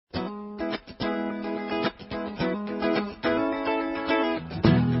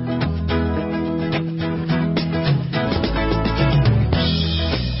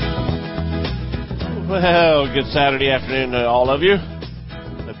Well, good Saturday afternoon to all of you.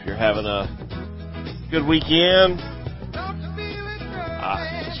 Hope you're having a good weekend.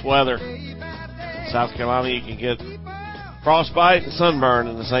 This weather in South Carolina, you can get frostbite and sunburn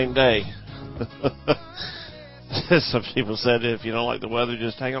in the same day. Some people said if you don't like the weather,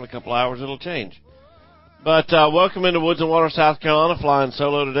 just hang on a couple hours, it'll change. But welcome into Woods and Water, South Carolina, flying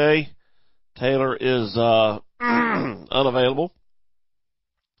solo today. Taylor is unavailable.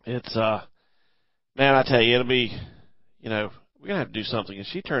 It's man, I tell you, it'll be, we're going to have to do something. If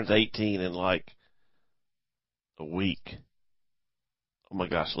she turns 18 in like a week, oh my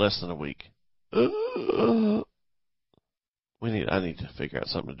gosh, less than a week, I need to figure out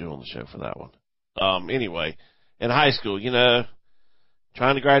something to do on the show for that one. Anyway, in high school,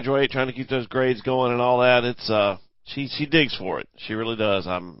 trying to graduate, trying to keep those grades going and all that, it's, she digs for it. She really does.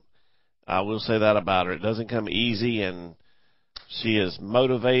 I will say that about her. It doesn't come easy, and she is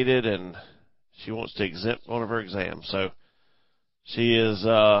motivated, and she wants to exempt one of her exams. So she is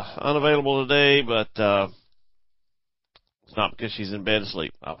unavailable today, but it's not because she's in bed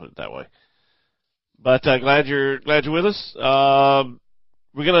asleep. I'll put it that way. But glad you're with us.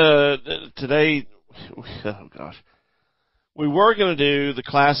 We're gonna today. Oh gosh, we were gonna do the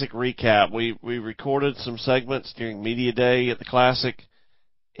Classic recap. We recorded some segments during media day at the Classic,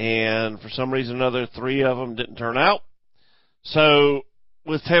 and for some reason or another, 3 of them didn't turn out. So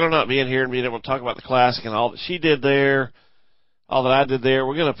with Taylor not being here and being able to talk about the Classic and all that she did there, all that I did there,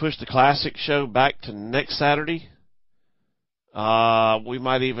 we're going to push the Classic show back to next Saturday. We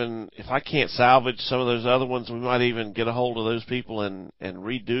might even, if I can't salvage some of those other ones, we might even get a hold of those people and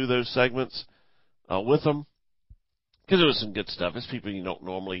redo those segments with them, because it was some good stuff. It's people I don't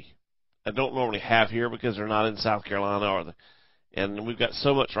normally have here because they're not in South Carolina, and we've got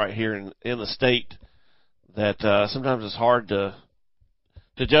so much right here in the state that sometimes it's hard to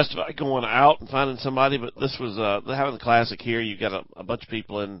justify going out and finding somebody. But this was having the Classic here. You got a bunch of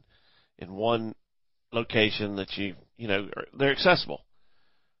people in one location that they're accessible.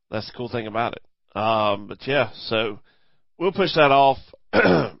 That's the cool thing about it. But yeah, so we'll push that off,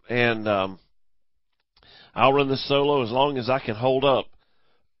 and I'll run this solo as long as I can hold up.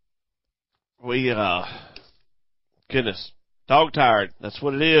 Goodness, dog tired. That's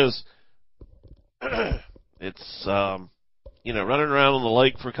what it is. It's running around on the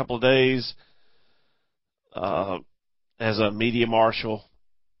lake for a couple of days as a media marshal.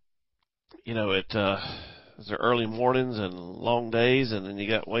 It's early mornings and long days, and then you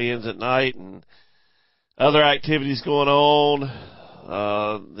got weigh-ins at night and other activities going on.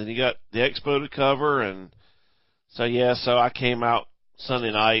 Then you got the expo to cover, and so I came out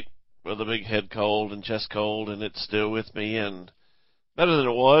Sunday night with a big head cold and chest cold, and it's still with me, and better than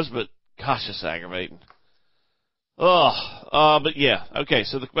it was, but gosh, it's aggravating. But yeah, okay,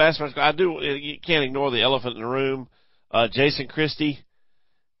 so the basketball, you can't ignore the elephant in the room. Jason Christie,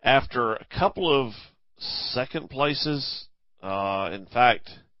 after a couple of second places, in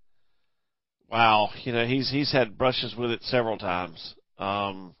fact, wow, he's had brushes with it several times.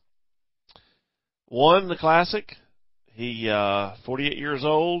 Won the Classic. He, 48 years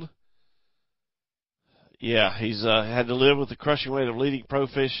old. Yeah, he's had to live with the crushing weight of leading Pro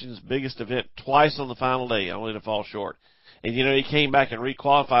Fishing's biggest event twice on the final day, only to fall short. And, he came back and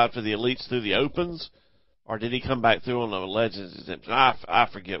requalified for the elites through the Opens, or did he come back through on the Legends exemption? I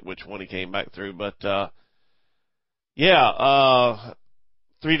forget which one he came back through, but, 3-day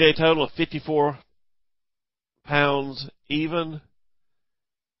total of 54 pounds even,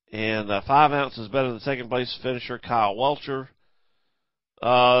 and 5 ounces better than second place finisher Kyle Welcher.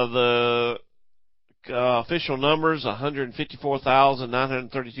 The official numbers,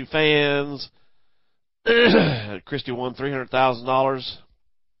 154,932 fans. Christie won $300,000.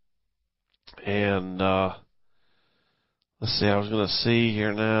 And let's see, I was going to see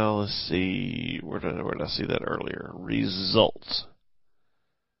here now. Let's see, where did I see that earlier? Results.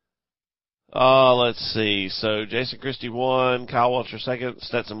 Let's see. So Jason Christie won, Kyle Welcher second,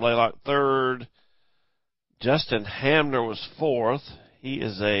 Stetson Blaylock third. Justin Hamner was fourth. He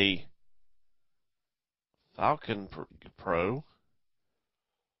is a Falcon Pro.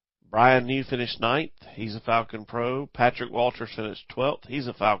 Brian New finished ninth. He's a Falcon Pro. Patrick Walters finished 12th. He's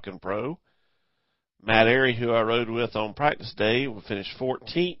a Falcon Pro. Matt Airy, who I rode with on practice day, will finish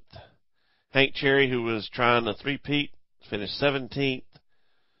 14th. Hank Cherry, who was trying to three-peat, finished 17th.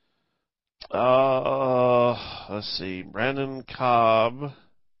 Let's see. Brandon Cobb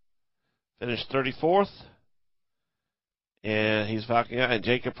finished 34th. And he's a Falcon guy. And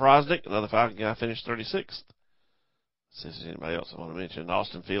Jacob Prosnick, another Falcon guy, finished 36th. See if there's anybody else I want to mention.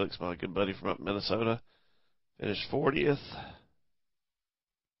 Austin Felix, my good buddy from up in Minnesota, finished 40th.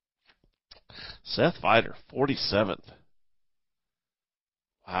 Seth Feider, 47th.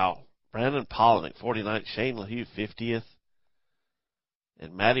 Wow. Brandon Polinick, 49th. Shane LaHue, 50th.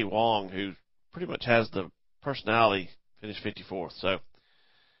 And Matty Wong, who pretty much has the personality, finished 54th. So,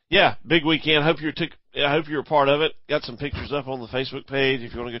 yeah, big weekend. I hope you were a part of it. Got some pictures up on the Facebook page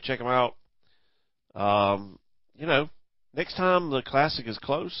if you want to go check them out. Next time the Classic is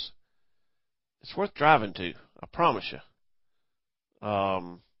close, it's worth driving to. I promise you.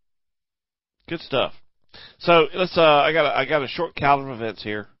 Good stuff. So let's. I got a short calendar of events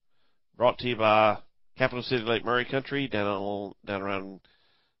here, brought to you by Capital City Lake Murray Country down around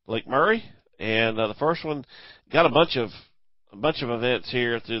Lake Murray, and the first one got a bunch of events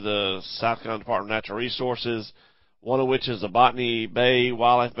here through the South Carolina Department of Natural Resources. One of which is the Botany Bay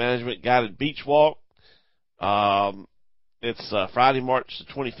Wildlife Management Guided Beach Walk. It's Friday, March the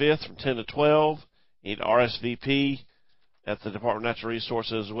 25th from 10 to 12. You need RSVP at the Department of Natural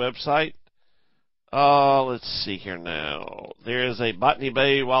Resources website. Let's see here now. There is a Botany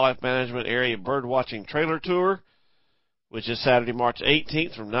Bay Wildlife Management Area Birdwatching Trailer Tour, which is Saturday, March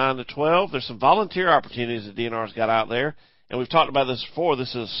 18th from 9 to 12. There's some volunteer opportunities that DNR's got out there, and we've talked about this before.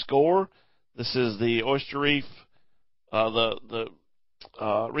 This is SCORE. This is the Oyster Reef, the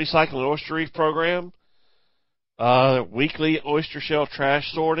Recycling Oyster Reef program. Weekly oyster shell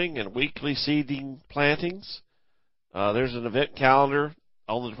trash sorting and weekly seeding plantings. There's an event calendar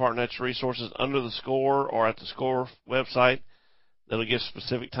on the Department of Natural Resources under the SCORE or at the SCORE website that'll give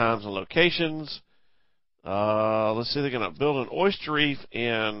specific times and locations. Let's see, they're going to build an oyster reef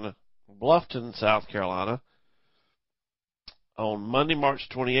in Bluffton, South Carolina on Monday, March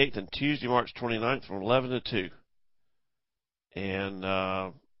 28th and Tuesday, March 29th from 11 to 2. And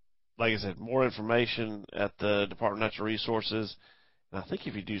like I said, more information at the Department of Natural Resources. And I think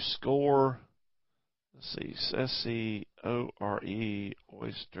if you do SCORE, let's see, SCORE,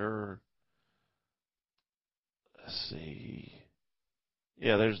 oyster, let's see.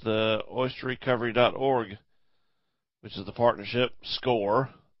 Yeah, there's the oysterrecovery.org, which is the partnership, SCORE.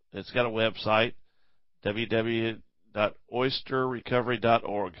 It's got a website,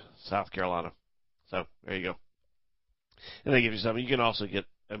 www.oysterrecovery.org, South Carolina. So, there you go. And they give you something. You can also get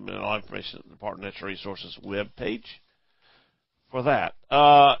a lot of information at the Department of Natural Resources webpage for that.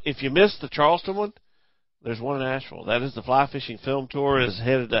 If you missed the Charleston one, there's one in Asheville. That is the Fly Fishing Film Tour is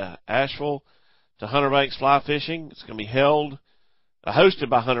headed to Asheville to Hunter Banks Fly Fishing. It's going to be hosted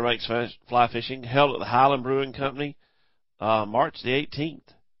by Hunter Banks Fly Fishing, held at the Highland Brewing Company, March the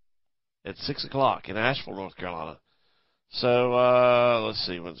 18th at 6 o'clock in Asheville, North Carolina. So, let's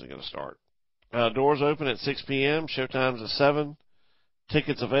see, when's it going to start? Doors open at 6 p.m., showtime's at 7.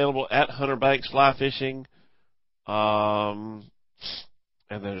 Tickets available at Hunter Banks Fly Fishing. And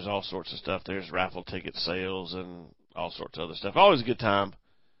there's all sorts of stuff. There's raffle ticket sales and all sorts of other stuff. Always a good time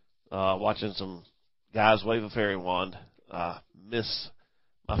watching some guys wave a fairy wand. Miss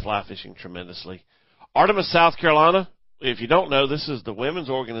my fly fishing tremendously. Artemis, South Carolina. If you don't know, this is the women's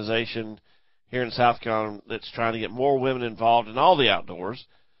organization here in South Carolina that's trying to get more women involved in all the outdoors.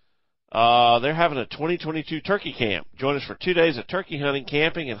 They're having a 2022 turkey camp. Join us for 2 days of turkey hunting,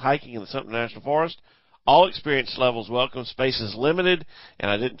 camping, and hiking in the Sumter National Forest. All experience levels welcome. Space is limited,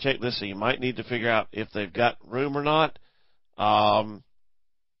 and I didn't check this, so you might need to figure out if they've got room or not.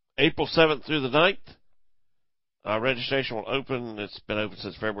 April 7th through the 9th. Registration will open. It's been open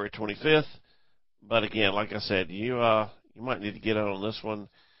since February 25th. But again, like I said, you might need to get on this one.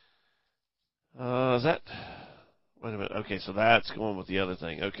 Wait a minute. Okay, so that's going with the other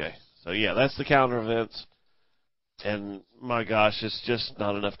thing. Okay. So, yeah, that's the calendar events. And, my gosh, it's just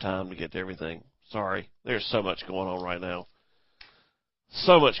not enough time to get to everything. Sorry. There's so much going on right now.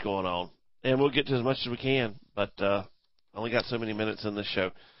 So much going on. And we'll get to as much as we can. But only got so many minutes in this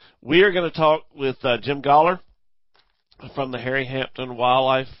show. We are going to talk with Jim Goller from the Harry Hampton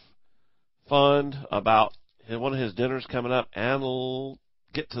Wildlife Fund about one of his dinners coming up. And we'll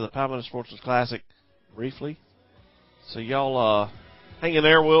get to the Palmetto Sportsman's Classic briefly. So y'all hang in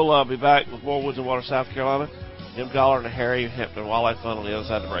there. We'll be back with more Woods and Water, South Carolina. Jim Goller and the Harry Hampton Wildlife Fund on the other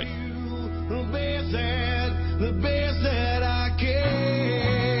side of the break. The best that I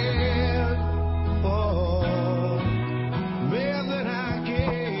can. Oh, best that I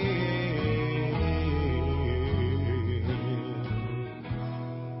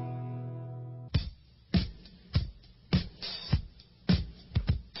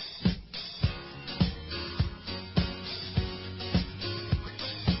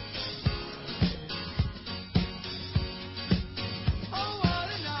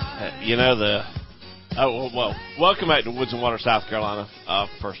welcome back to Woods and Water, South Carolina,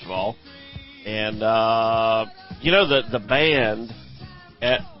 first of all. And, the band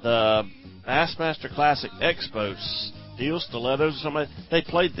at Bassmaster Classic Expo, Steel Stilettos or somebody, they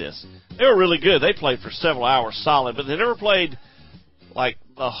played this. They were really good. They played for several hours solid, but they never played like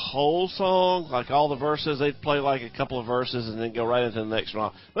the whole song, like all the verses. They'd play like a couple of verses and then go right into the next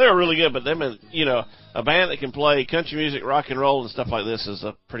one. They were really good, but them, you know, a band that can play country music, rock and roll, and stuff like this is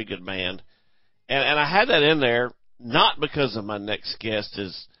a pretty good band. And I had that in there not because of my next guest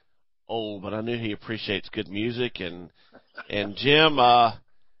is old, but I knew he appreciates good music. And Jim,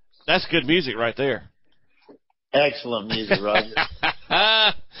 that's good music right there. Excellent music, Roger.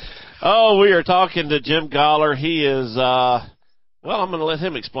 Oh, we are talking to Jim Galler. He is, well, I'm going to let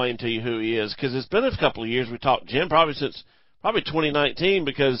him explain to you who he is, because it's been a couple of years we talked to Jim, probably since 2019,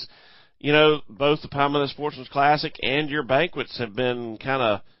 because, you know, both the Palmetto Sportsman's Classic and your banquets have been kind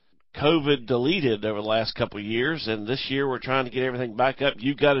of COVID deleted over the last couple of years, and this year we're trying to get everything back up.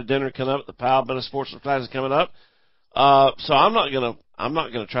 You've got a dinner coming up. The Palmetto Sportsman's Classic coming up. So I'm not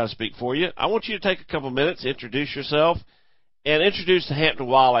gonna try to speak for you. I want you to take a couple minutes, introduce yourself, and introduce the Hampton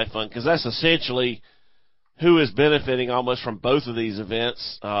Wildlife Fund, because that's essentially who is benefiting almost from both of these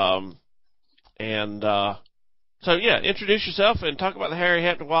events. So yeah, introduce yourself and talk about the Harry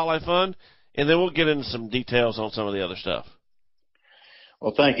Hampton Wildlife Fund, and then we'll get into some details on some of the other stuff.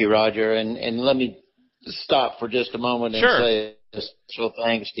 Well, thank you, Roger. And let me stop for just a moment and say a special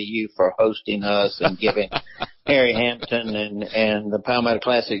thanks to you for hosting us and giving Harry Hampton and the Palmetto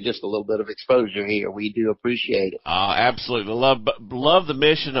Classic just a little bit of exposure here. We do appreciate it. Absolutely. Love the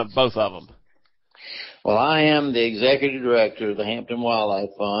mission of both of them. Well, I am the executive director of the Hampton Wildlife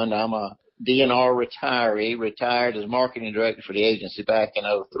Fund. I'm a DNR retiree, retired as marketing director for the agency back in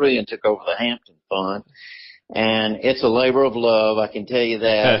 2003 and took over the Hampton Fund. And it's a labor of love, I can tell you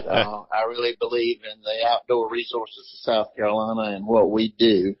that. I really believe in the outdoor resources of South Carolina and what we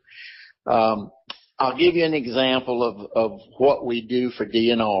do. I'll give you an example of what we do for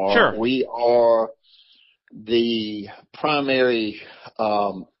DNR. Sure. We are the primary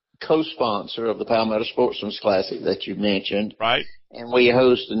co-sponsor of the Palmetto Sportsman's Classic that you mentioned. Right. And we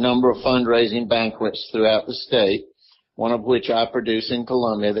host a number of fundraising banquets throughout the state, one of which I produce in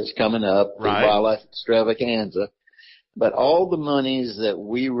Columbia that's coming up, the Wildlife Extravaganza. But all the monies that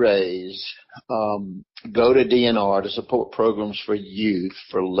we raise go to DNR to support programs for youth,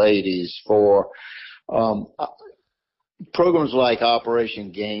 for ladies, for programs like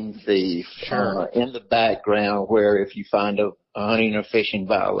Operation Game Thief, in the background, where if you find a hunting or fishing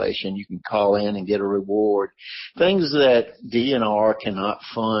violation, you can call in and get a reward. Things that DNR cannot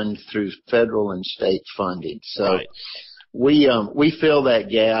fund through federal and state funding. So we fill that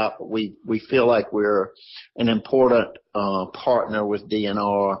gap. We feel like we're an important partner with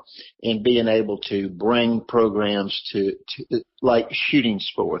DNR in being able to bring programs to like shooting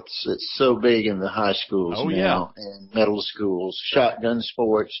sports. It's so big in the high schools now and middle schools, shotgun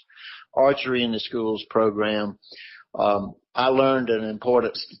sports, archery in the schools program. I learned an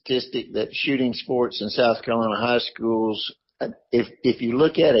important statistic that shooting sports in South Carolina high schools, if you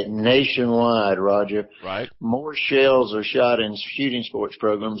look at it nationwide, Roger, more shells are shot in shooting sports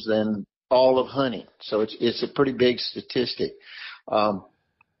programs than all of hunting. So it's a pretty big statistic.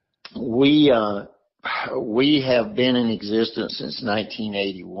 We have been in existence since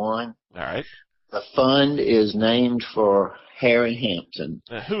 1981. All right. The fund is named for Harry Hampton.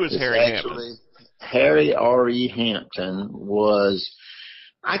 Now, who is Harry Hampton? Harry R.E. Hampton was,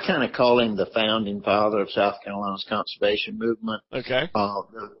 I kind of call him the founding father of South Carolina's conservation movement. Okay.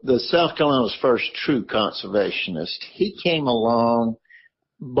 The South Carolina's first true conservationist. He came along,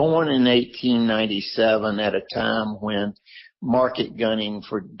 born in 1897 at a time when market gunning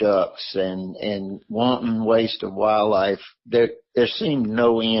for ducks and wanton waste of wildlife, there seemed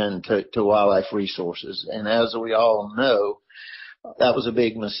no end to wildlife resources. And as we all know, that was a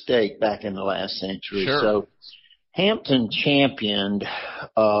big mistake back in the last century. Sure. So Hampton championed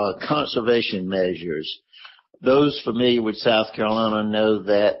conservation measures. Those familiar with South Carolina know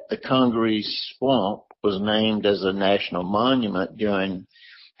that the Congaree Swamp was named as a national monument during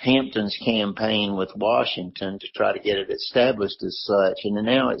Hampton's campaign with Washington to try to get it established as such, and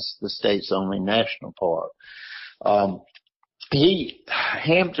now it's the state's only national park.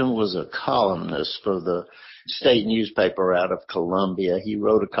 Hampton was a columnist for the state newspaper out of Columbia. He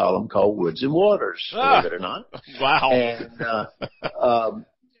wrote a column called Woods and Waters, believe it or not. Wow. And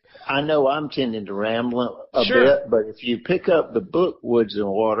I know I'm tending to ramble a bit, but if you pick up the book Woods and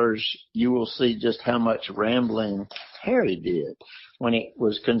Waters, you will see just how much rambling Harry did when he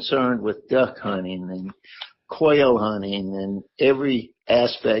was concerned with duck hunting and quail hunting and every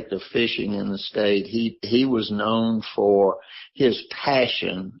aspect of fishing in the state. He was known for his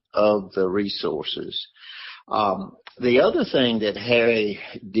passion of the resources. The other thing that Harry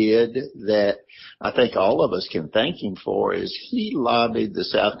did that I think all of us can thank him for is he lobbied the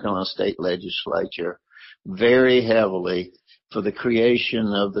South Carolina State Legislature very heavily for the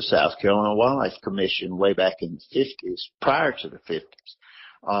creation of the South Carolina Wildlife Commission way back in the 50s, prior to the 50s.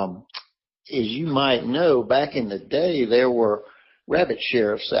 As you might know, back in the day, there were rabbit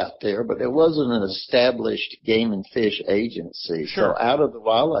sheriffs out there, but there wasn't an established game and fish agency. Sure. So out of the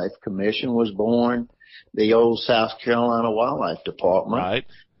Wildlife Commission was born the old South Carolina Wildlife Department. Right.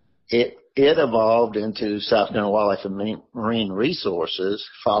 It evolved into South Carolina Wildlife and Marine Resources,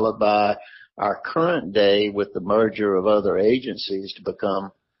 followed by our current day with the merger of other agencies to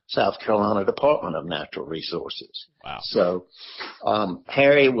become South Carolina Department of Natural Resources. Wow. So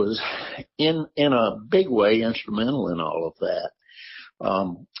Harry was in a big way instrumental in all of that.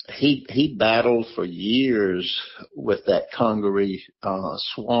 He battled for years with that Congaree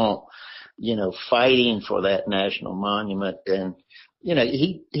swamp, fighting for that national monument. And,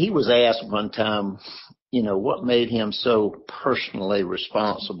 he was asked one time, what made him so personally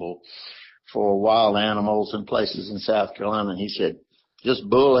responsible for wild animals and places in South Carolina. And he said, just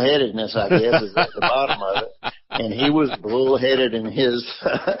bullheadedness, I guess, is at the bottom of it. And he was bullheaded in his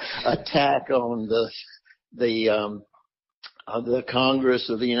attack on the Congress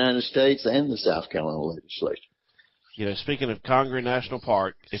of the United States and the South Carolina legislature. Speaking of Congaree National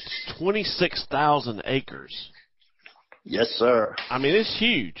Park, it's 26,000 acres. Yes, sir. I mean, it's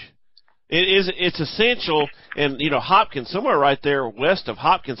huge. It's essential. And, Hopkins, somewhere right there west of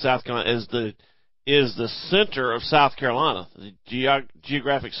Hopkins, South Carolina, is the center of South Carolina, the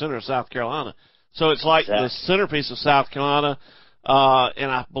geographic center of South Carolina. So it's like the centerpiece of South Carolina.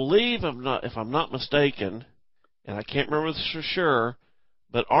 And I believe, if I'm not mistaken, and I can't remember this for sure,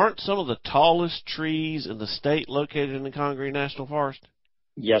 but aren't some of the tallest trees in the state located in the Congaree National Forest?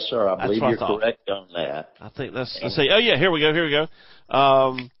 Yes, sir. I believe you're correct on that. I think let's see. Oh, yeah, here we go.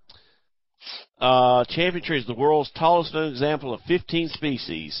 Champion Tree is the world's tallest known example of 15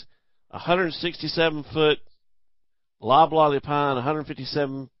 species. 167-foot loblolly pine,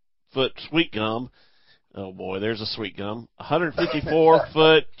 157-foot sweet gum. Oh, boy, there's a sweet gum.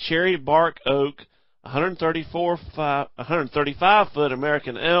 154-foot cherry bark oak, 135-foot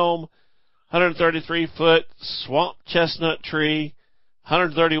American elm, 133-foot swamp chestnut tree,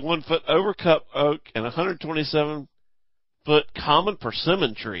 131-foot overcup oak, and 127-foot common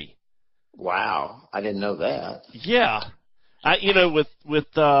persimmon tree. Wow, I didn't know that. Yeah,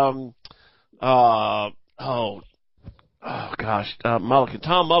 Tom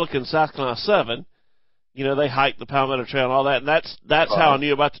Mullican, South Carolina 7. They hiked the Palmetto Trail and all that, and that's how I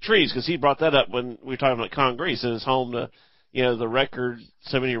knew about the trees, because he brought that up when we were talking about Congaree. So it's home to,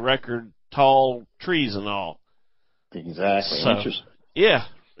 so many record tall trees and all. Exactly. So, interesting. Yeah,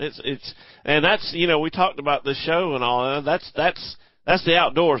 it's and that's we talked about this show and all. That's the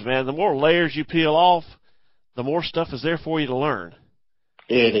outdoors, man. The more layers you peel off, the more stuff is there for you to learn.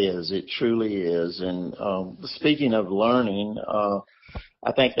 It is. It truly is. And speaking of learning,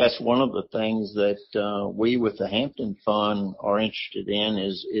 I think that's one of the things that we with the Hampton Fund are interested in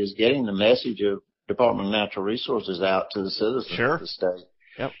is getting the message of Department of Natural Resources out to the citizens of the state.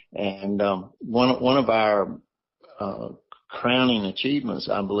 Yep. And one of our crowning achievements,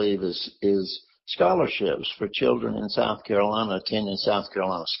 I believe, is scholarships for children in South Carolina attending South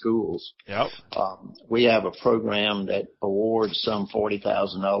Carolina schools. Yep. We have a program that awards some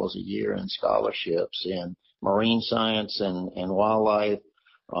 $40,000 a year in scholarships in marine science and wildlife.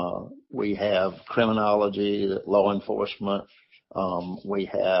 We have criminology, law enforcement. We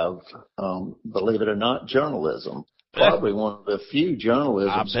have, believe it or not, journalism. Probably one of the few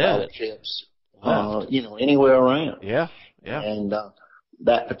journalism scholarships, anywhere around. Yeah. Yeah. And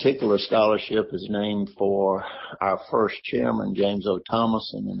that particular scholarship is named for our first chairman, James O.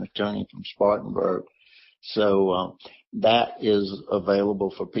 Thomason, an attorney from Spartanburg. So that is available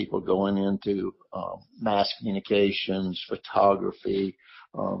for people going into mass communications, photography,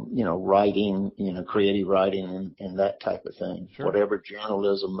 writing, creative writing and that type of thing. Sure. Whatever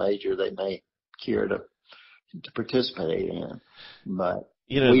journalism major they may care to participate in. But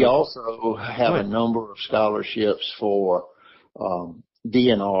we also have a number of scholarships for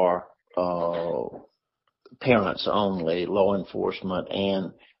DNR, parents only, law enforcement,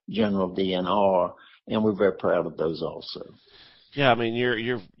 and general DNR, and we're very proud of those also. Yeah, I mean,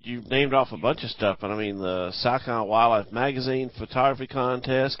 you've named off a bunch of stuff, but I mean the South Carolina Wildlife Magazine photography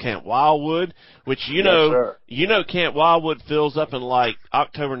contest, Camp Wildwood, which Camp Wildwood fills up in like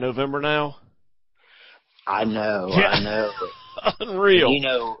October, November now. I know.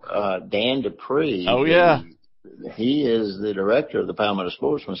 Unreal. Dan Dupree. Oh yeah. He is the director of the Palmetto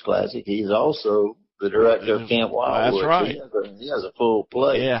Sportsman's Classic. He's also the director of Camp Wildwood. That's right. He has a full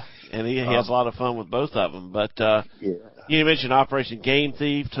plate. Yeah, and he has a lot of fun with both of them. But yeah. You mentioned Operation Game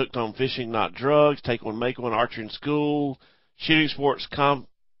Thief, Took on Fishing Not Drugs, Take One Make One, Archery in School, Shooting Sports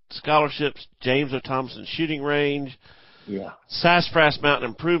Scholarships, James O. Thompson Shooting Range, yeah, Sassafras Mountain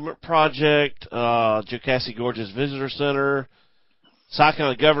Improvement Project, Jocassee Gorges Visitor Center,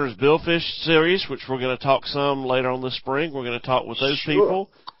 Cyclone Governor's Billfish Series, which we're going to talk some later on this spring. We're going to talk with those people.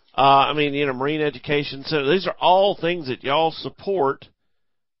 Marine Education Center. These are all things that y'all support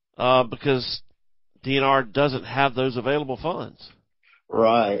because DNR doesn't have those available funds.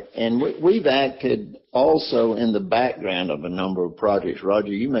 Right. And we've acted also in the background of a number of projects.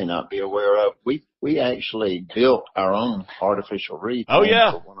 Roger, you may not be aware of. We actually built our own artificial reef. Oh,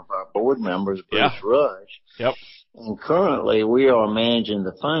 yeah. For one of our board members, Bruce Rush. Yep. And currently we are managing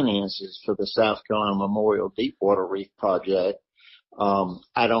the finances for the South Carolina Memorial Deepwater Reef Project.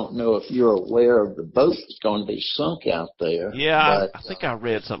 I don't know if you're aware of the boat that's going to be sunk out there. Yeah, I think I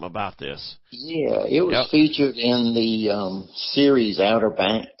read something about this. Yeah, it was featured in the series Outer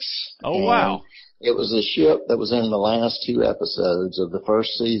Banks. Oh, wow. It was a ship that was in the last 2 episodes of the first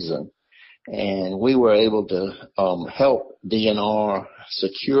season. And we were able to help DNR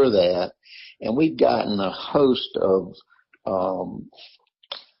secure that. And we've gotten a host of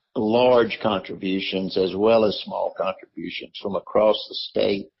large contributions as well as small contributions from across the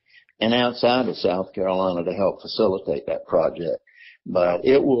state and outside of South Carolina to help facilitate that project. But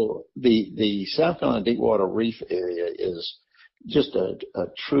it will the South Carolina Deepwater Reef area is just a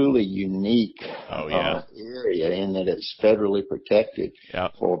truly unique area in that it's federally protected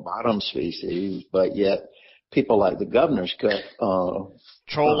for bottom species, but yet people like the Governor's Cup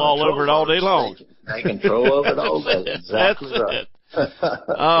troll all over it all day long. They can troll over it all day. Exactly right.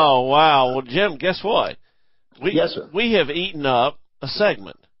 Oh, wow. Well, Jim, guess what? Yes, sir. We have eaten up a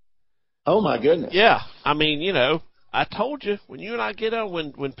segment. Oh, my goodness. Yeah. I mean, I told you, when you and I get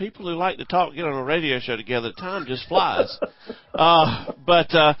on, when people who like to talk get on a radio show together, time just flies. But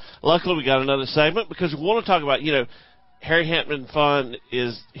luckily we got another segment because we want to talk about, Harry Hampton Fund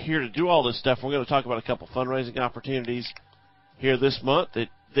is here to do all this stuff. We're going to talk about a couple fundraising opportunities here this month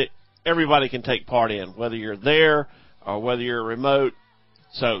that everybody can take part in, whether you're there or whether you're remote.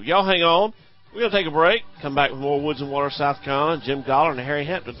 So y'all hang on. We're going to take a break, come back with more Woods and Water South Carolina, Jim Goller and the Harry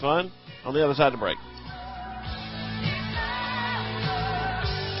Hampton Fund on the other side of the break.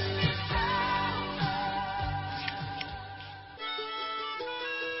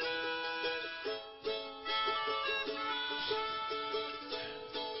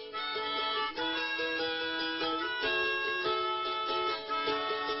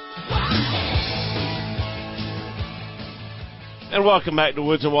 And welcome back to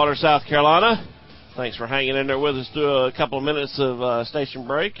Woods and Water, South Carolina. Thanks for hanging in there with us through a couple of minutes of station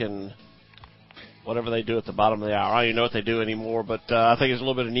break and whatever they do at the bottom of the hour. I don't even know what they do anymore, but I think there's a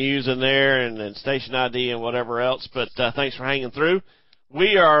little bit of news in there and station ID and whatever else. But thanks for hanging through.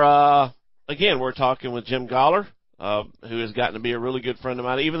 We are, again, we're talking with Jim Goller, who has gotten to be a really good friend of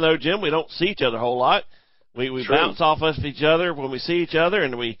mine. Even though, Jim, we don't see each other a whole lot. We bounce off of each other when we see each other,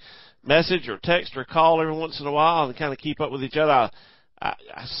 and we message or text or call every once in a while and kind of keep up with each other. I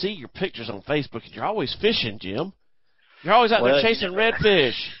see your pictures on Facebook, and you're always fishing, Jim. You're always out there chasing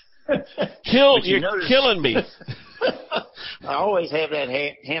redfish. You're killing me. I always have that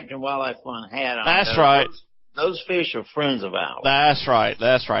Hampton Wildlife Fund hat on. That's right. Those fish are friends of ours. That's right.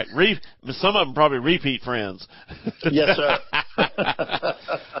 Some of them probably repeat friends. Yes, sir.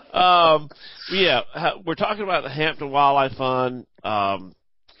 We're talking about the Hampton Wildlife Fund.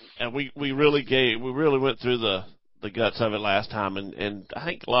 And we really went through the guts of it last time, and I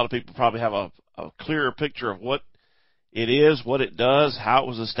think a lot of people probably have a clearer picture of what it is, what it does, how it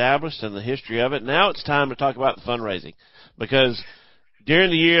was established, and the history of it. Now it's time to talk about the fundraising, because during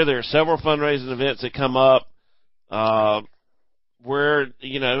the year there are several fundraising events that come up where,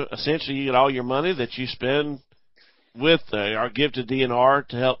 essentially you get all your money that you spend with or give to DNR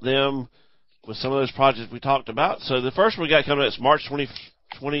to help them with some of those projects we talked about. So the first one we got coming up is March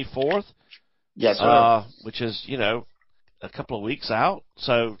 24th. Yes, sir. Which is, a couple of weeks out.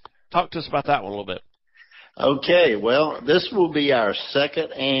 So talk to us about that one a little bit. Okay, well, this will be our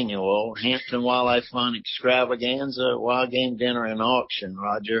second annual Hampton Wildlife Fund Extravaganza Wild Game Dinner and Auction,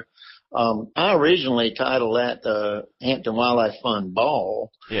 Roger. I originally titled that the Hampton Wildlife Fund Ball.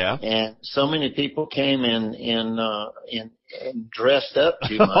 Yeah. And so many people came in dressed up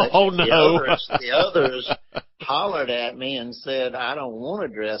too much. Oh, no. The others hollered at me and said, I don't want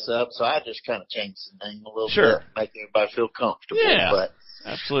to dress up, so I just kind of changed the name a little bit, make everybody feel comfortable. Yeah, but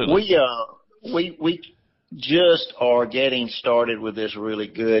absolutely. We just are getting started with this really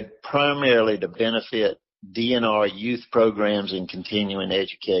good, primarily to benefit DNR youth programs and continuing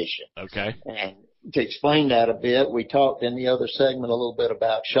education. Okay. And to explain that a bit, we talked in the other segment a little bit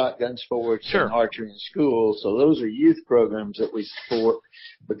about shotgun sports and archery in schools. So those are youth programs that we support.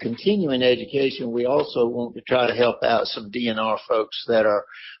 But continuing education, we also want to try to help out some DNR folks that are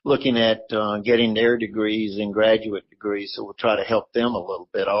looking at getting their degrees and graduate degrees. So we'll try to help them a little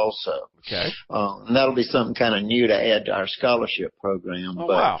bit also. Okay. And that'll be something kind of new to add to our scholarship program. Oh, but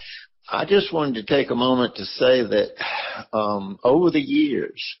wow. I just wanted to take a moment to say that over the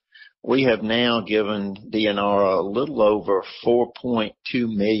years, we have now given DNR a little over $4.2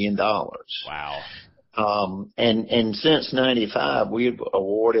 million. Wow. And since 95, we've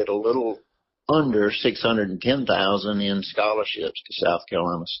awarded a little under $610,000 in scholarships to South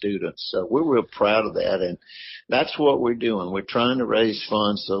Carolina students. So we're real proud of that. And that's what we're doing. We're trying to raise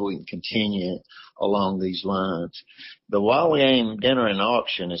funds so we can continue along these lines. The While We Aim Dinner and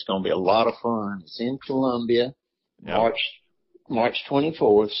Auction is going to be a lot of fun. It's in Columbia, March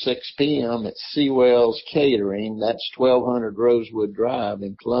 24th, 6 p.m. at Seawell's Catering. That's 1200 Rosewood Drive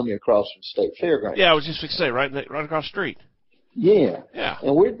in Columbia, across from State Fairgrounds. Yeah, I was just going to say, right across the street. Yeah. Yeah.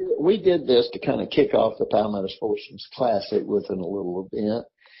 And we did this to kind of kick off the Palmetto Sportsman's Classic within a little event.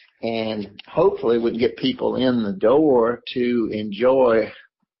 And hopefully we can get people in the door to enjoy,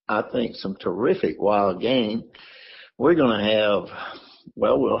 I think, some terrific wild game. We're going to have,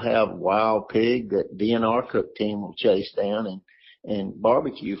 we'll have wild pig that DNR cook team will chase down and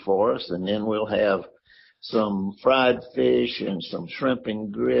barbecue for us. And then we'll have some fried fish and some shrimp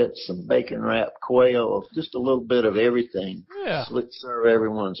and grits, some bacon wrapped quail, just a little bit of everything. Yeah. So let's serve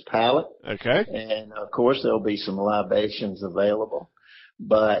everyone's palate. Okay. And of course there'll be some libations available,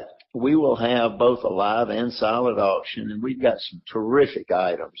 but we will have both a live and silent auction, and we've got some terrific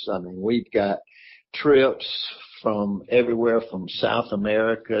items. I mean, we've got trips from everywhere from South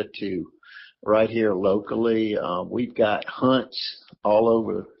America to right here locally. We've got hunts all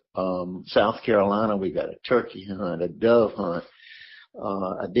over South Carolina. We've got a turkey hunt, a dove hunt,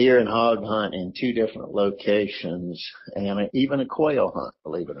 a deer and hog hunt in 2 different locations, and even a quail hunt,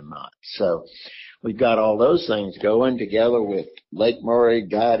 believe it or not. So we've got all those things going together with Lake Murray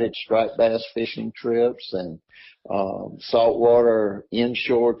guided striped bass fishing trips and saltwater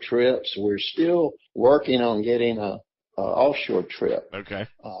inshore trips. We're still working on getting a offshore trip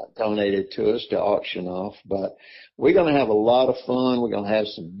donated to us to auction off, but we're going to have a lot of fun. We're going to have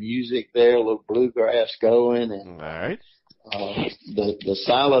some music there, a little bluegrass going, and all right. The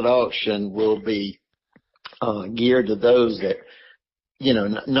silent auction will be geared to those that, you know,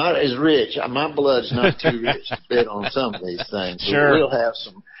 not as rich. My blood's not too rich to bid on some of these things. Sure.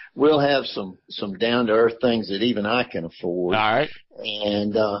 We'll have some down to earth things that even I can afford. All right.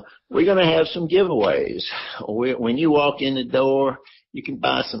 And we're going to have some giveaways. When you walk in the door, you can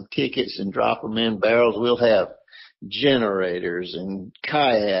buy some tickets and drop them in barrels. We'll have generators and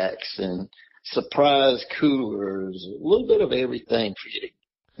kayaks and surprise coolers, a little bit of everything for you to,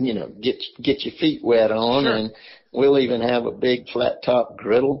 you know, get your feet wet on. Sure. And we'll even have a big flat top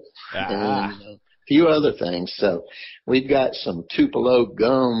griddle and a few other things. So we've got some Tupelo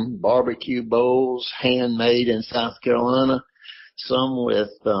gum barbecue bowls, handmade in South Carolina, some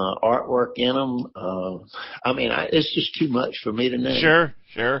with artwork in them. I mean, it's just too much for me to name. Sure.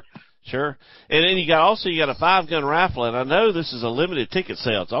 And then you got a 5-gun raffle, and I know this is a limited ticket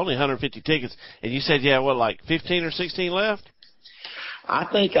sale. It's only 150 tickets, and you said, like 15 or 16 left? I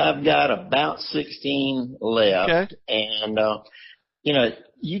think I've got about 16 left. Okay. And, you know,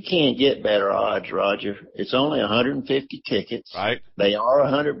 you can't get better odds, Roger. It's only 150 tickets. Right. They are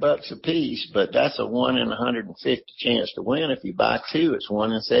 $100 a piece, but that's a 1 in 150 chance to win. If you buy 2, it's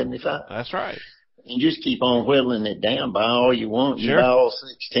 1 in 75. That's right. You just keep on whittling it down. Buy all you want. Sure. You buy all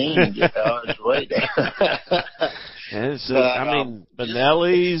 16 and get the odds way down.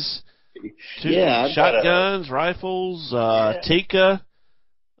 Benelli's, shotguns, rifles, Tikka.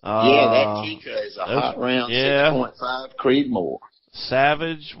 That Tikka is a hot round 6.5 Creedmoor.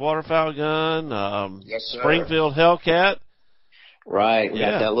 Savage waterfowl gun, yes, sir. Springfield Hellcat. Right. We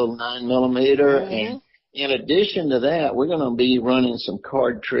got that little 9mm. Mm-hmm. And in addition to that, we're going to be running some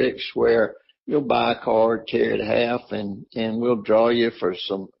card tricks where you'll buy a card, tear it in half, and we'll draw you for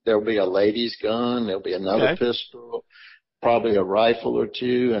some. There'll be a ladies' gun. There'll be another pistol, probably a rifle or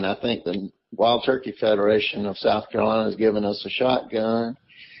 2. And I think the Wild Turkey Federation of South Carolina has given us a shotgun.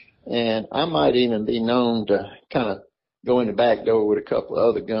 And I might even be known to kind of go in the back door with a couple of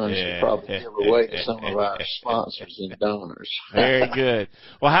other guns to probably give away to some of our sponsors and donors. Very good.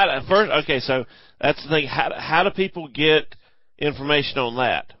 Well, so that's the thing. How do people get information on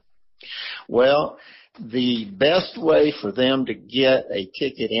that? Well, The best way for them to get a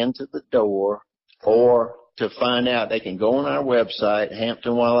ticket into the door or to find out, they can go on our website,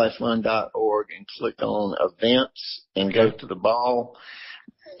 hamptonwildlifefund.org, and click on events and go to the ball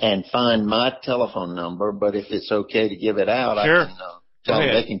and find my telephone number. But if it's okay to give it out, sure. I can tell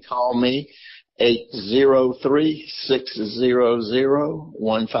them they can call me,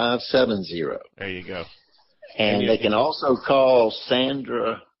 803-600-1570. There you go. And they can also call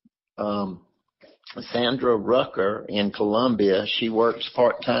Sandra Rucker in Columbia. She works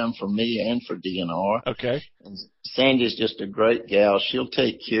part-time for me and for DNR. Okay. And Sandy's just a great gal. She'll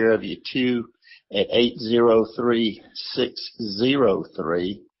take care of you, too, at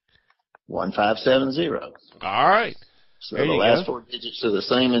 803-603-1570. All right. So the last four digits are the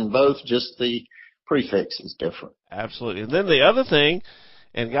same in both, just the prefix is different. Absolutely. And then the other thing,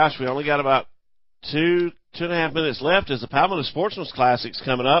 and gosh, we only got about 2.5 minutes left, is the Palmetto Sportsman's Classic's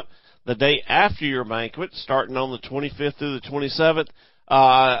coming up the day after your banquet, starting on the 25th through the 27th.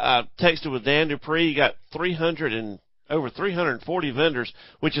 I texted with Dan Dupree. You got over 340 vendors,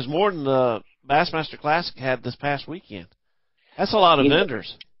 which is more than the Bassmaster Classic had this past weekend. That's a lot of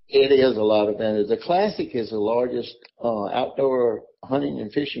vendors. It is a lot of vendors. The Classic is the largest outdoor hunting and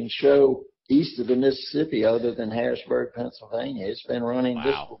fishing show east of the Mississippi other than Harrisburg, Pennsylvania. It's been running. Wow.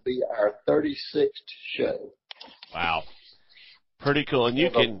 This will be our 36th show. Wow. Pretty cool. And you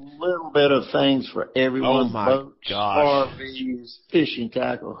can a little bit of things for everyone. Oh my boats, gosh. RVs, fishing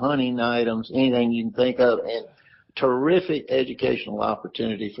tackle, hunting items, anything you can think of, and terrific educational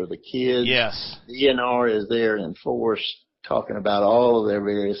opportunity for the kids. Yes. DNR is there in force talking about all of their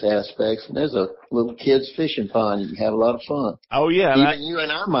various aspects. And there's a little kids fishing pond. You can have a lot of fun. Oh yeah. Even you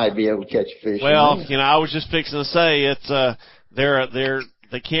and I might be able to catch a fish. Well, I was just fixing to say it's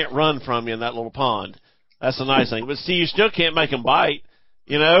they can't run from you in that little pond. That's the nice thing. But see, you still can't make them bite,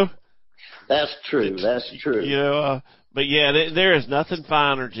 That's true. That's true. But yeah, there is nothing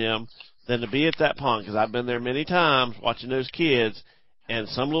finer, Jim, than to be at that pond, because I've been there many times watching those kids, and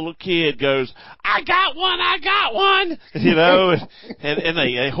some little kid goes, I got one, and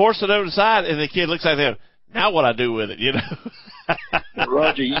they horse it over the side, and the kid looks like them. Now what I do with it,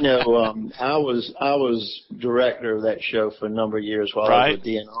 Roger, I was director of that show for a number of years while I was with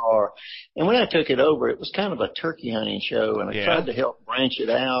DNR. And when I took it over, it was kind of a turkey hunting show, and I tried to help branch it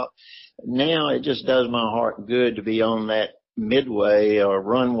out. Now it just does my heart good to be on that midway or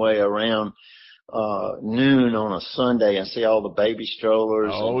runway around noon on a Sunday and see all the baby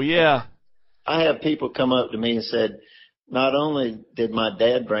strollers. Oh, yeah. I have people come up to me and said, not only did my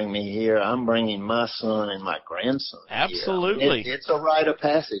dad bring me here, I'm bringing my son and my grandson. Absolutely. It's a rite of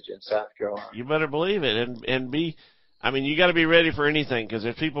passage in South Carolina. You better believe it. You got to be ready for anything, because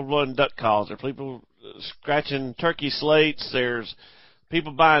there's people blowing duck calls. There's people scratching turkey slates. There's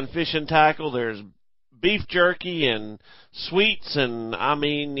people buying fishing tackle. There's beef jerky and sweets and,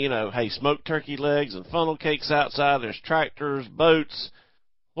 smoked turkey legs and funnel cakes outside. There's tractors, boats.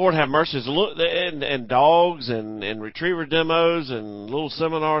 Lord have mercy, and dogs and retriever demos and little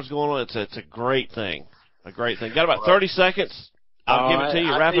seminars going on. It's a great thing. Got about 30 seconds. I'll give it to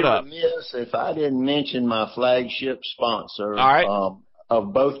you. Wrap it up. I'd be remiss if I didn't mention my flagship sponsor. All right.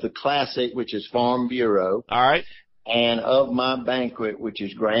 Of both the Classic, which is Farm Bureau. All right. And of my banquet, which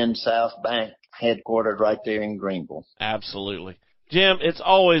is Grand South Bank, headquartered right there in Greenville. Absolutely. Jim, it's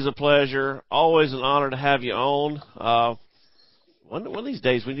always a pleasure, always an honor to have you on. One of these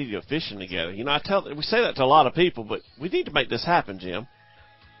days we need to go fishing together. We say that to a lot of people, but we need to make this happen, Jim.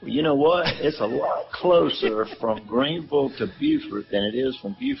 Well, you know what? It's a lot closer from Greenville to Beaufort than it is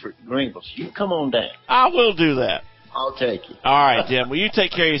from Beaufort to Greenville. So you come on down. I will do that. I'll take you. All right, Jim. Well, you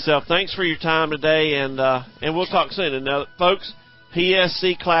take care of yourself. Thanks for your time today, and we'll talk soon. And now, folks,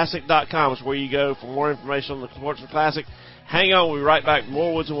 PSCClassic.com is where you go for more information on the Sportsman Classic. Hang on. We'll be right back.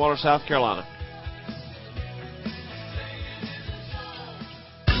 More Woods and Water, South Carolina.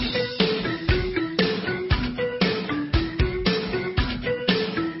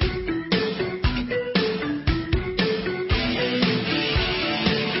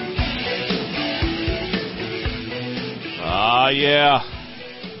 Yeah.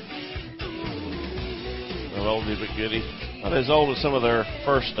 An oldie but goodie. Not as old as some of their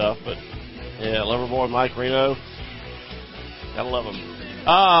first stuff, but yeah, Loverboy, Mike Reno. Gotta love them.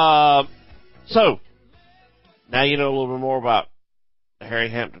 So, now you know a little bit more about the Harry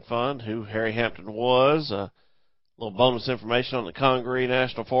Hampton Fund, who Harry Hampton was, a little bonus information on the Congaree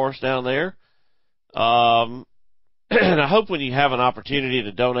National Forest down there. And I hope when you have an opportunity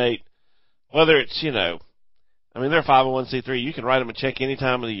to donate, whether it's, they're 501c3. You can write them a check any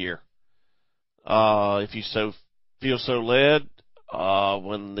time of the year. If you feel so led,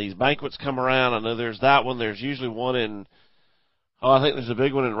 when these banquets come around. I know there's that one. There's usually one in, I think there's a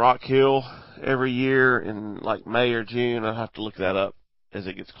big one in Rock Hill every year in like May or June. I'll have to look that up as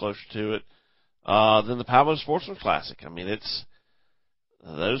it gets closer to it. Then the Palmetto Sportsman Classic. I mean,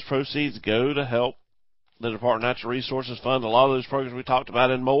 those proceeds go to help the Department of Natural Resources fund a lot of those programs we talked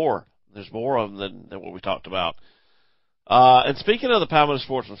about and more. There's more of them than what we talked about. And speaking of the Palmetto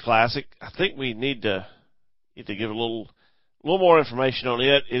Sportsman Classic, I think we need to give a little more information on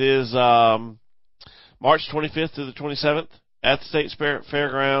it. It is March 25th through the 27th at the State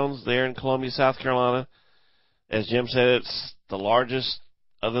Fairgrounds there in Columbia, South Carolina. As Jim said, it's the largest,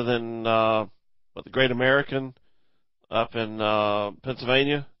 other than the Great American up in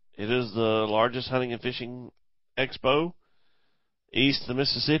Pennsylvania. It is the largest hunting and fishing expo east of the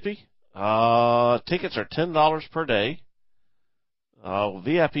Mississippi. Tickets are $10 per day.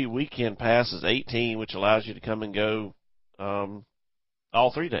 VIP weekend pass is $18, which allows you to come and go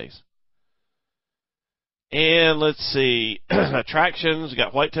all 3 days. And let's see, attractions. We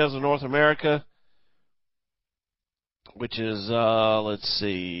got Whitetails of North America, which is let's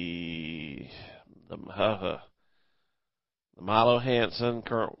see, the Milo Hansen,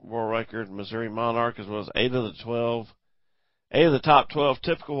 current world record, Missouri Monarch, as well as 8 of the top 12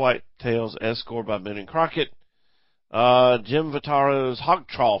 typical whitetails as scored by Boone and Crockett. Jim Vitaro's Hog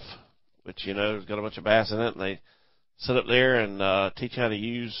Trough, which, has got a bunch of bass in it, and they sit up there and teach how to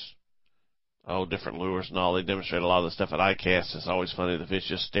use different lures and all. They demonstrate a lot of the stuff at ICAST. It's always funny. The fish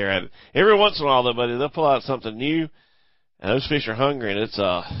just stare at it. Every once in a while, though, buddy, they'll pull out something new, and those fish are hungry, and it's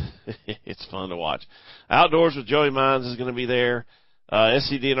it's fun to watch. Outdoors with Joey Mines is going to be there.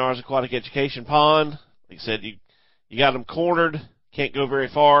 SCDNR's Aquatic Education Pond. Like I said, you got them cornered, can't go very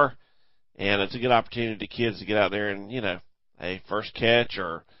far, and it's a good opportunity to kids to get out there and, first catch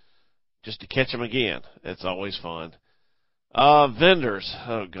or just to catch them again. It's always fun. Vendors.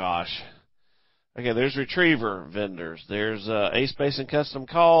 Oh, gosh. Okay, there's retriever vendors. There's Ace Basin Custom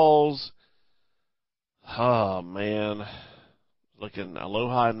Calls. Oh, man. Looking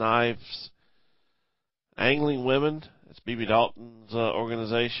Aloha Knives. Angling Women. It's B.B. Dalton's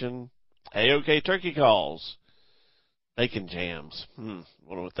organization. AOK Turkey Calls. Bacon Jams.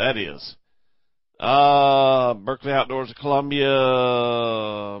 Wonder what that is. Berkeley Outdoors of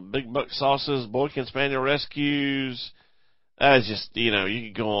Columbia. Big Buck Sauces. Boykin Spaniel Rescues. That's just, you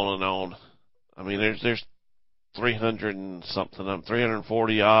could go on and on. I mean, there's 300 and something of them,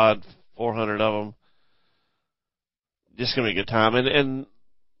 340 odd, 400 of them. Just going to be a good time. And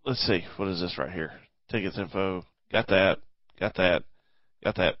let's see, what is this right here? Tickets info. Got that. And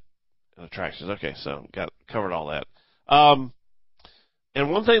attractions. Okay, so covered all that. And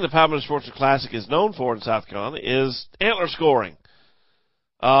one thing the Palmetto Sportsman Classic is known for in South Carolina is antler scoring.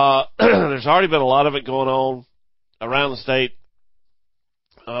 There's already been a lot of it going on around the state.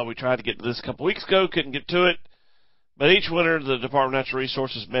 We tried to get to this a couple weeks ago, couldn't get to it. But each winter, the Department of Natural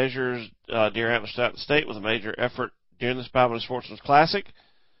Resources measures deer antlers throughout the state with a major effort during this Palmetto Sportsman's Classic.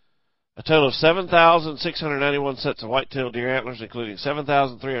 A total of 7,691 sets of whitetail deer antlers, including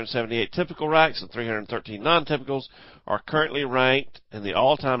 7,378 typical racks and 313 non-typicals, are currently ranked in the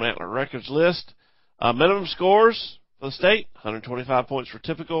all-time antler records list. Minimum scores for the state, 125 points for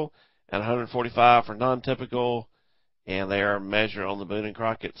typical and 145 for non-typical. And they are measured on the Boone and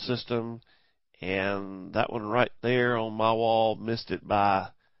Crockett system. And that one right there on my wall missed it by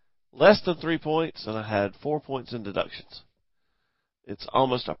less than 3 points, and I had 4 points in deductions. It's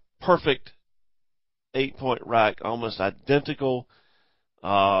almost a perfect 8-point rack, almost identical,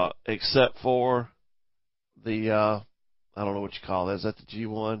 except for the, I don't know what you call that. Is that the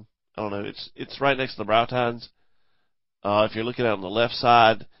G1? I don't know. It's right next to the brow tines. If you're looking at it on the left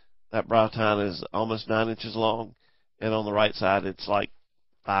side, that brow tine is almost 9 inches long. And on the right side, it's like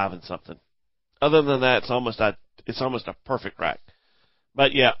 5 and something. Other than that, it's almost a perfect rack.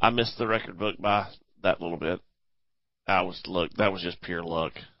 But yeah, I missed the record book by that little bit. That was just pure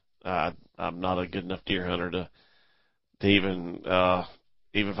luck. I'm not a good enough deer hunter to even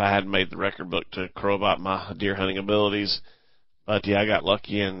if I hadn't made the record book, to crow about my deer hunting abilities. But yeah, I got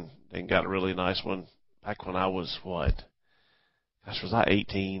lucky and got a really nice one back when I was what? Gosh, was I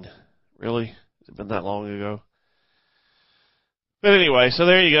 18? Really? Has it been that long ago? But anyway, so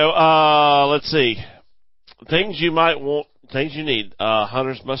there you go. Let's see. Things you need.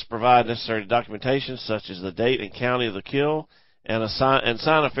 Hunters must provide necessary documentation such as the date and county of the kill and sign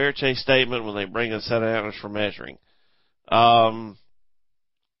a fair chase statement when they bring a set of antlers for measuring.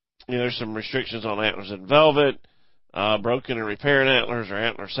 There's some restrictions on antlers in velvet, broken and repaired antlers or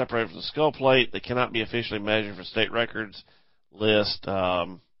antlers separated from the skull plate. They cannot be officially measured for state records list.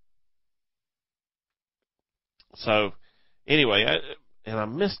 So Anyway, I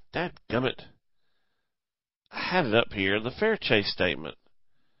missed that gummit. I had it up here. The Fair Chase statement.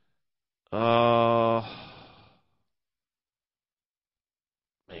 Man,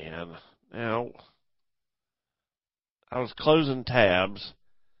 now I was closing tabs.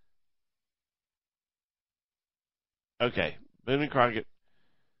 Okay, Boone and Crockett.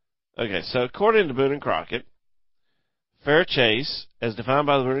 Okay, so according to Boone and Crockett, fair chase, as defined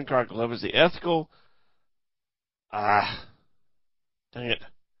by the Boone and Crockett Club, is the ethical. Dang it.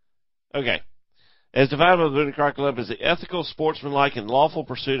 Okay. As defined by the Boone and Crockett Club, is the ethical, sportsmanlike, and lawful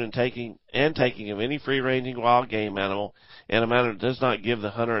pursuit and taking of any free-ranging wild game animal in a manner that does not give the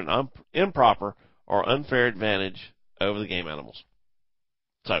hunter an improper or unfair advantage over the game animals.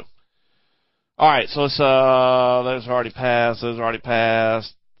 So, all right. So let's. Those already passed.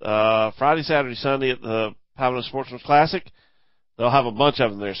 Friday, Saturday, Sunday at the Palmetto Sportsman's Classic, they'll have a bunch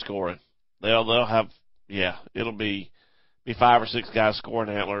of them there scoring. They'll have, it'll be 5 or 6 guys scoring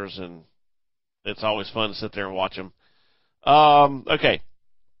antlers, and it's always fun to sit there and watch them. Okay.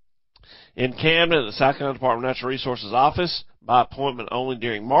 In Camden, at the South Carolina Department of Natural Resources office, by appointment only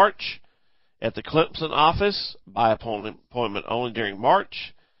during March. At the Clemson office, by appointment only during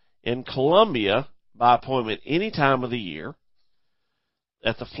March. In Columbia, by appointment any time of the year.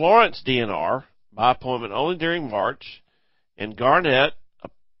 At the Florence DNR, by appointment only during March. In Garnett,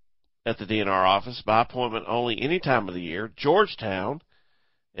 at the DNR office, by appointment only any time of the year. Georgetown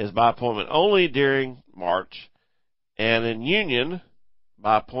is by appointment only during March. And in Union,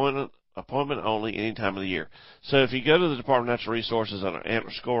 by appointment only any time of the year. So if you go to the Department of Natural Resources under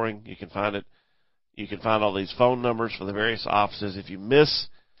antler scoring, you can find it. You can find all these phone numbers for the various offices. If you miss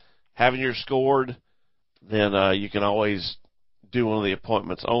having yours scored, then you can always do one of the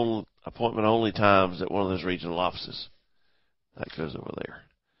appointment only times at one of those regional offices. That goes over there.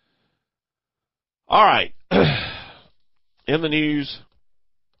 All right. In the news,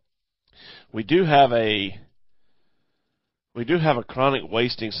 we do have a chronic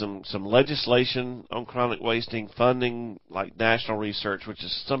wasting, some legislation on chronic wasting, funding like national research, which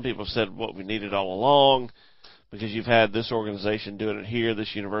is, some people have said, what we needed all along, because you've had this organization doing it here,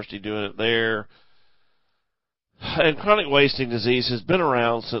 this university doing it there. And chronic wasting disease has been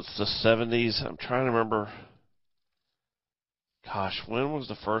around since the 70s. I'm trying to remember, when was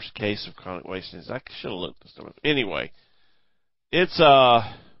the first case of chronic wasting disease? I should have looked this up. Anyway, it's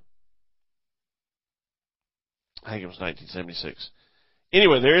I think it was 1976.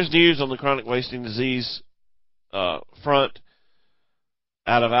 Anyway, there is news on the chronic wasting disease front.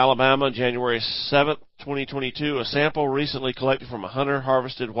 Out of Alabama, January 7th, 2022, a sample recently collected from a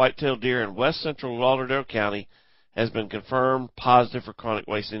hunter-harvested white-tailed deer in west central Lauderdale County has been confirmed positive for chronic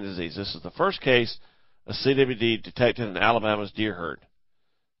wasting disease. This is the first case of CWD detected in Alabama's deer herd.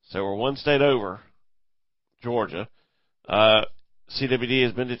 So we're one state over, Georgia. CWD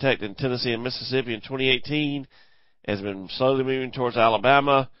has been detected in Tennessee and Mississippi in 2018, has been slowly moving towards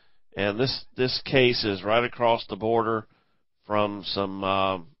Alabama, and this case is right across the border from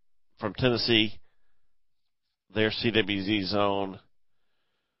from Tennessee, their CWD zone.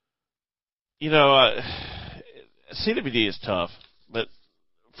 You know, CWD is tough, but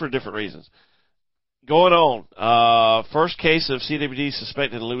for different reasons. Going on, first case of CWD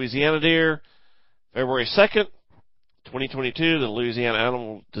suspected in Louisiana deer, February 2nd, 2022, the Louisiana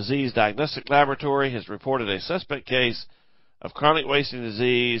Animal Disease Diagnostic Laboratory has reported a suspect case of chronic wasting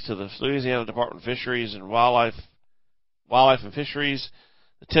disease to the Louisiana Department of Fisheries and Wildlife and Fisheries.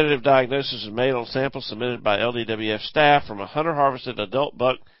 The tentative diagnosis was made on samples submitted by LDWF staff from a hunter-harvested adult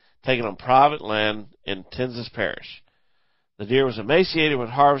buck taken on private land in Tensas Parish. The deer was emaciated when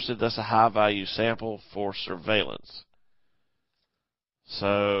harvested, thus a high-value sample for surveillance.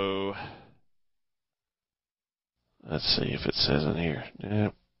 So, let's see if it says in here. Yeah,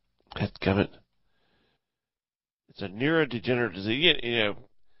 it's coming. It's a neurodegenerative disease. You know,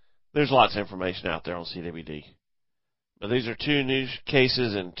 there's lots of information out there on CWD. But these are two new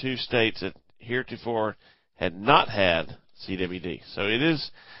cases in two states that heretofore had not had CWD. So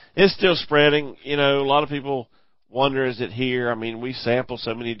it's still spreading. You know, a lot of people wonder, is it here? I mean, we sample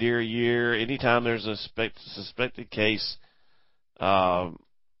so many deer a year. Anytime there's a suspected case, you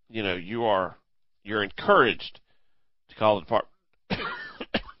know, you're encouraged to call the department,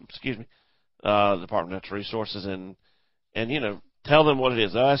 the Department of Natural Resources and you know, tell them what it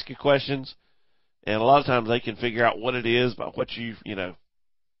is. They'll ask you questions. And a lot of times they can figure out what it is by what you know,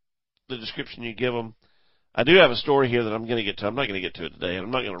 the description you give them. I do have a story here that I'm going to get to. I'm not going to get to it today, and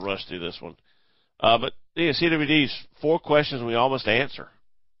I'm not going to rush through this one. But yeah, CWD is 4 questions we all must answer.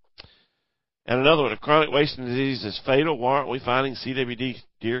 And another one, if chronic wasting disease is fatal, why aren't we finding CWD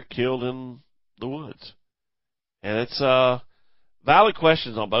deer killed in the woods? And it's valid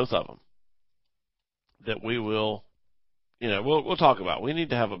questions on both of them that we will, we'll talk about. We need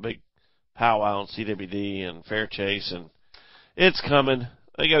to have a big powwow on CWD and Fair Chase, and it's coming.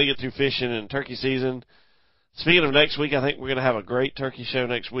 They got to get through fishing and turkey season. Speaking of next week, I think we're going to have a great turkey show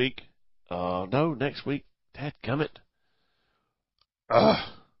next week. No, next week. Dadgummit.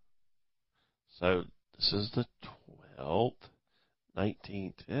 So this is the 12th,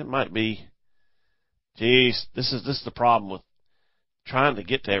 19th. It might be. Geez, this is the problem with trying to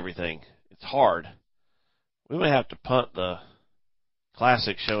get to everything. It's hard. We may have to punt the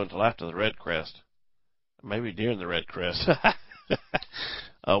classic show until after the Red Crest. Maybe during the Red Crest.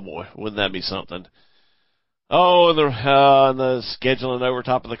 Oh boy, wouldn't that be something? Oh, and the scheduling over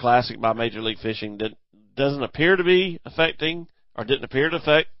top of the classic by Major League Fishing doesn't appear to be affecting, or didn't appear to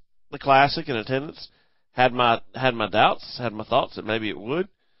affect the classic in attendance. Had my doubts, had my thoughts that maybe it would.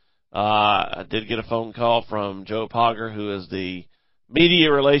 I did get a phone call from Joe Pogger, who is the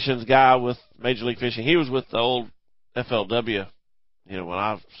media relations guy with Major League Fishing. He was with the old FLW, when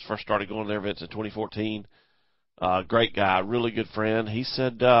I first started going there, Vince, in 2014. Great guy, really good friend. He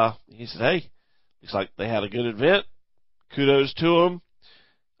said, hey, looks like they had a good event. Kudos to them.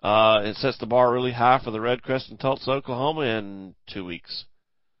 It sets the bar really high for the Red Crest in Tulsa, Oklahoma in 2 weeks.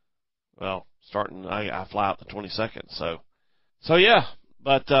 Well, starting, I fly out the 22nd. So yeah.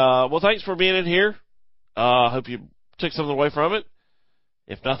 But, well, thanks for being in here. Hope you took something away from it.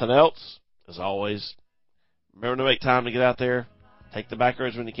 If nothing else, as always, remember to make time to get out there. Take the back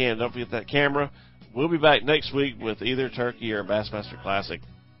roads when you can. Don't forget that camera. We'll be back next week with either Turkey or Bassmaster Classic.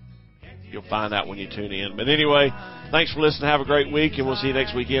 You'll find out when you tune in. But anyway, thanks for listening. Have a great week, and we'll see you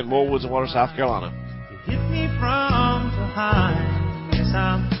next weekend. More Woods and Water, South Carolina. You hit me from behind. Yes,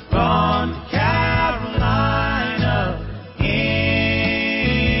 I'm gone.